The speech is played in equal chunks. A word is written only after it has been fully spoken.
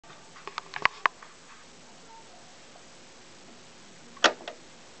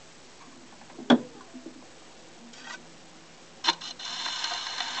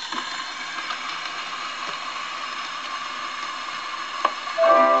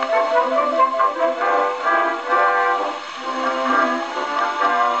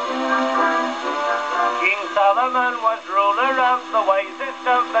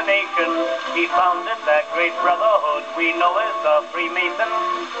nation. He founded that great brotherhood we know as the Freemason.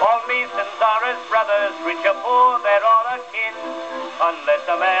 All Masons are as brothers, rich or poor, they're all akin. Unless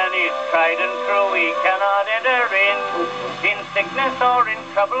a man is tried and true, he cannot enter in. In sickness or in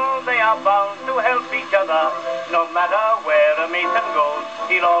trouble, they are bound to help each other. No matter where a Mason goes,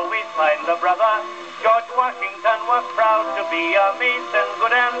 he'll always find a brother. George Washington was proud to be a Mason,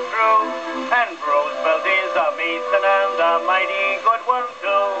 good and true. And Roosevelt is a Mason and a mighty good one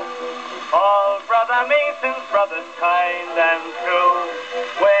too. All brother Masons, brothers kind and true.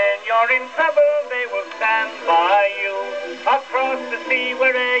 When you're in trouble, they will stand by you. Across the sea,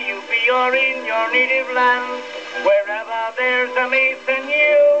 wherever you be, or in your native land. Wherever there's a Mason,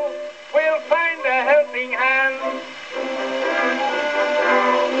 you will find a helping hand.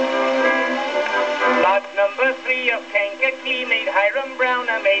 Lot number 3 of Kankakee made Hiram Brown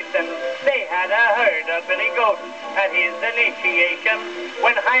a Mason. They had a herd of billy goats at his initiation.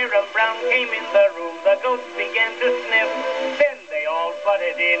 When Hiram Brown came in the room, the goats began to sniff. Then they all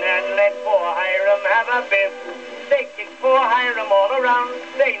butted in and let poor Hiram have a biff. They kicked poor Hiram all around.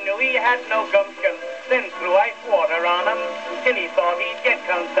 They knew he had no gumption. Then threw ice water on him till he thought he'd get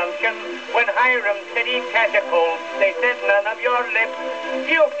consumption. When Hiram said he'd catch a cold, they said, none of your lips.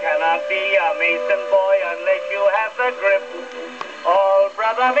 You cannot be a Mason boy unless you have the grip. All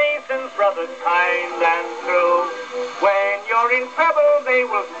brother Masons, brothers kind and true. When you're in trouble, they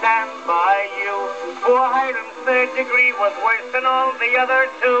will stand by you. Poor Hiram's 3rd degree was worse than all the other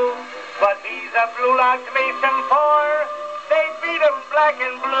 2. But he's a Blue Lodge Mason 4. They beat him black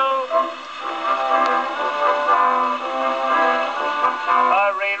and blue. A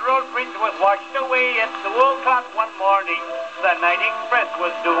railroad bridge was washed away at 2 o'clock one morning. The night express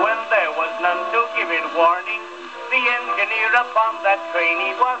was due and there was none to give it warning. The engineer upon that train,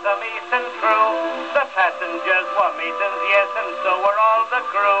 he was a Mason true. The passengers were Masons, yes, and so were all the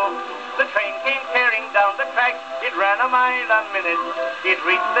crew. The train came tearing down the track, it ran a mile a minute. It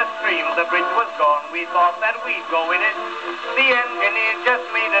reached the stream, the bridge was gone, we thought that we'd go in it. The engineer just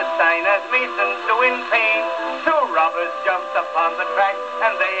made a sign as Masons do in pain. 2 robbers jumped upon the track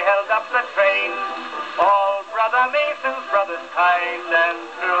and they held up the train. All brother Masons, brothers kind and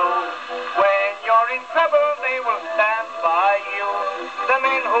true. When you're in trouble, they will stand by you. The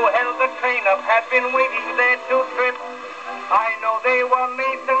men who held the train up had been waiting there to